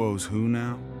 Who owes who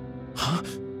now? Huh?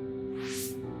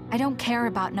 I don't care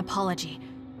about an apology.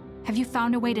 Have you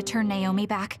found a way to turn Naomi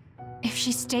back? If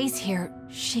she stays here,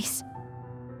 she's...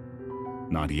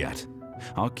 Not yet.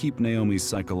 I'll keep Naomi's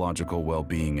psychological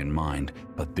well-being in mind,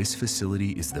 but this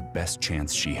facility is the best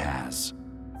chance she has.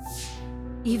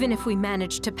 Even if we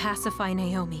manage to pacify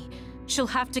Naomi, she'll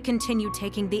have to continue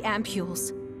taking the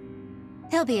ampules.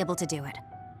 He'll be able to do it.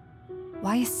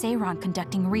 Why is Seiron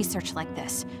conducting research like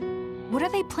this? What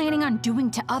are they planning on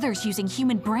doing to others using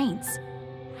human brains?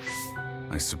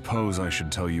 I suppose I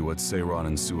should tell you what Seiron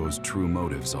and Suo's true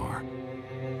motives are.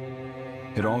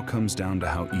 It all comes down to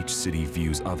how each city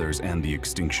views others and the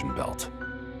Extinction Belt.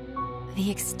 The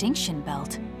Extinction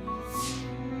Belt?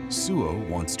 Suo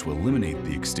wants to eliminate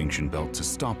the Extinction Belt to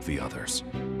stop the others,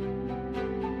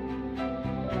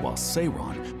 while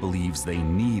Seiron believes they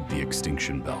need the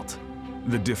Extinction Belt.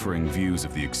 The differing views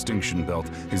of the Extinction Belt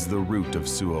is the root of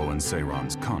Suo and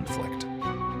Seiron's conflict.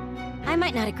 I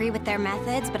might not agree with their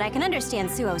methods, but I can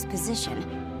understand Suo's position.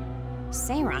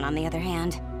 Seiron, on the other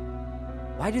hand...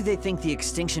 Why do they think the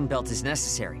Extinction Belt is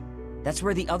necessary? That's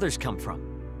where the others come from.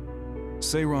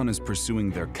 Seiron is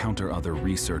pursuing their counter-other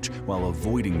research while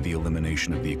avoiding the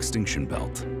elimination of the Extinction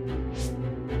Belt.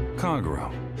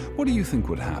 Kagero, what do you think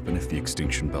would happen if the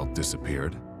Extinction Belt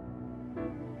disappeared?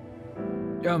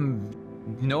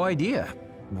 No idea.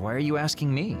 Why are you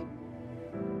asking me?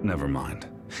 Never mind.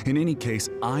 In any case,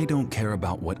 I don't care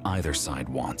about what either side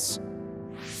wants.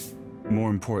 More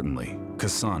importantly,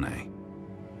 Kasane.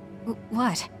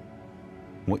 What?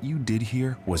 What you did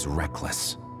here was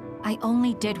reckless. I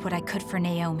only did what I could for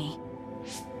Naomi.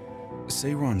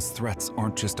 Seiron's threats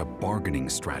aren't just a bargaining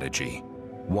strategy.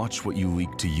 Watch what you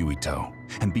leak to Yuito,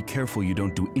 and be careful you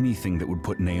don't do anything that would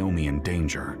put Naomi in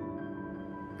danger.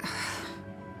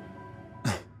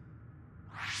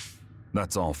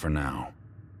 That's all for now.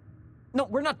 No,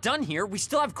 we're not done here. We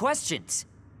still have questions.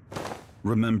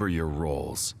 Remember your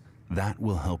roles. That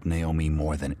will help Naomi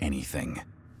more than anything.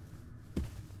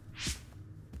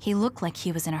 He looked like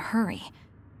he was in a hurry.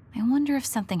 I wonder if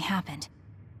something happened.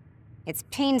 It's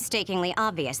painstakingly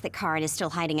obvious that Karin is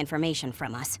still hiding information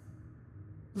from us.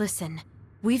 Listen,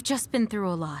 we've just been through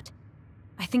a lot.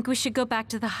 I think we should go back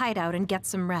to the hideout and get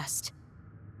some rest.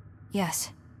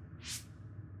 Yes.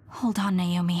 Hold on,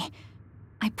 Naomi.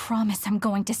 I promise I'm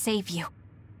going to save you.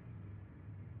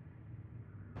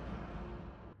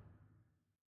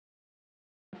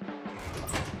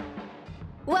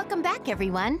 Welcome back,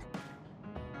 everyone.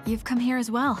 You've come here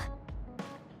as well.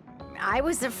 I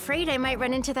was afraid I might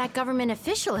run into that government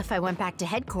official if I went back to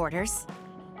headquarters.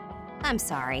 I'm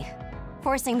sorry.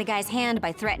 Forcing the guy's hand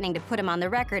by threatening to put him on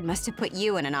the record must have put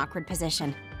you in an awkward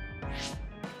position.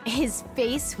 His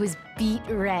face was beet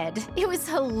red. It was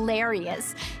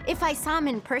hilarious. If I saw him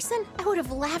in person, I would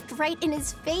have laughed right in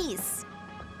his face.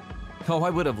 Oh, I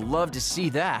would have loved to see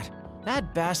that.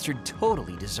 That bastard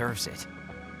totally deserves it.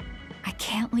 I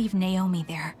can't leave Naomi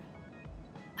there.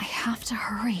 I have to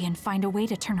hurry and find a way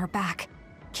to turn her back.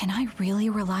 Can I really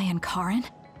rely on Karen?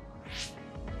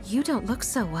 You don't look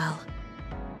so well.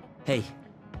 Hey,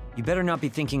 you better not be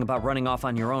thinking about running off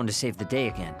on your own to save the day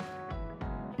again.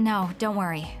 No, don't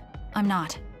worry. I'm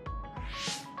not.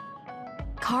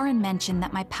 Karen mentioned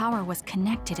that my power was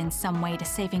connected in some way to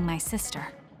saving my sister.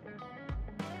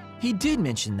 He did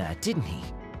mention that, didn't he?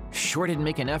 Sure didn't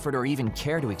make an effort or even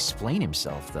care to explain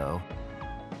himself, though.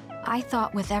 I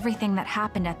thought with everything that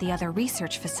happened at the other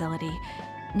research facility,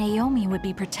 Naomi would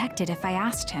be protected if I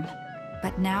asked him.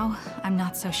 But now, I'm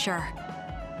not so sure.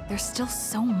 There's still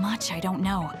so much I don't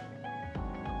know.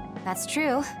 That's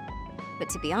true. But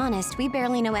to be honest, we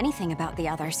barely know anything about the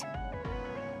others.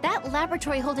 That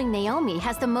laboratory holding Naomi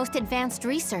has the most advanced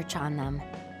research on them.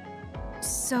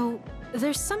 So,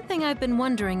 there's something I've been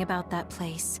wondering about that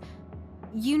place.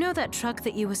 You know that truck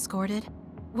that you escorted?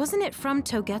 Wasn't it from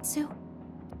Togetsu?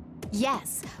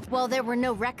 Yes. While there were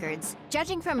no records,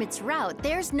 judging from its route,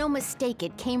 there's no mistake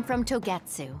it came from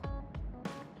Togetsu.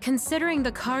 Considering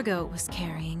the cargo it was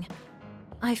carrying,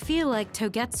 I feel like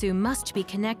Togetsu must be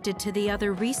connected to the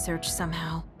other research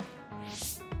somehow.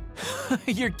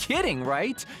 You're kidding,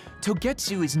 right?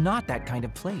 Togetsu is not that kind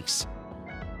of place.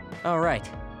 Oh, right.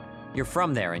 You're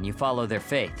from there and you follow their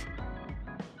faith.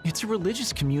 It's a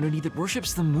religious community that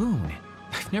worships the moon.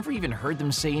 I've never even heard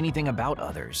them say anything about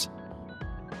others.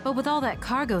 But with all that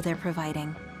cargo they're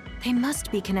providing, they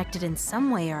must be connected in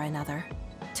some way or another.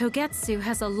 Togetsu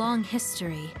has a long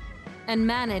history, and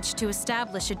managed to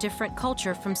establish a different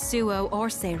culture from Suo or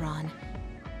Seiran.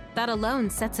 That alone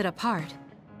sets it apart.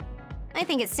 I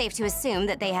think it's safe to assume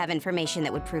that they have information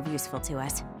that would prove useful to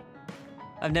us.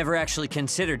 I've never actually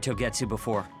considered Togetsu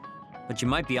before, but you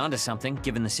might be onto something,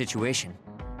 given the situation.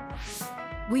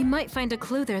 We might find a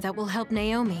clue there that will help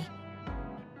Naomi.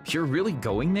 You're really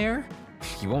going there?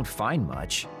 You won't find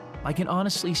much. I can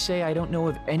honestly say I don't know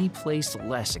of any place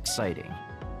less exciting.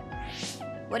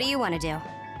 What do you want to do?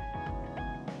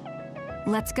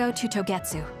 Let's go to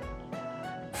Togetsu.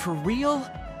 For real?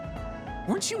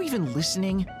 Weren't you even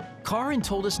listening? Karen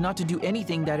told us not to do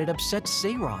anything that'd upset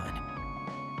Seiran.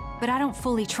 But I don't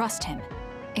fully trust him.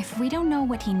 If we don't know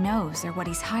what he knows or what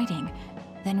he's hiding,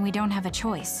 then we don't have a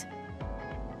choice.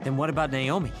 Then what about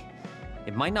Naomi?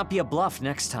 It might not be a bluff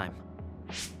next time.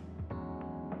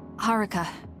 Haruka,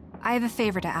 I have a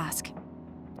favor to ask.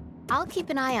 I'll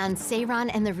keep an eye on Seiran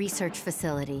and the research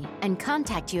facility, and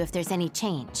contact you if there's any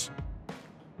change.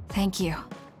 Thank you.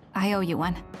 I owe you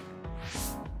one.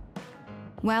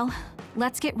 Well,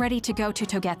 let's get ready to go to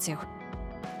Togetsu.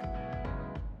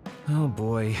 Oh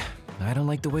boy, I don't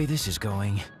like the way this is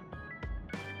going.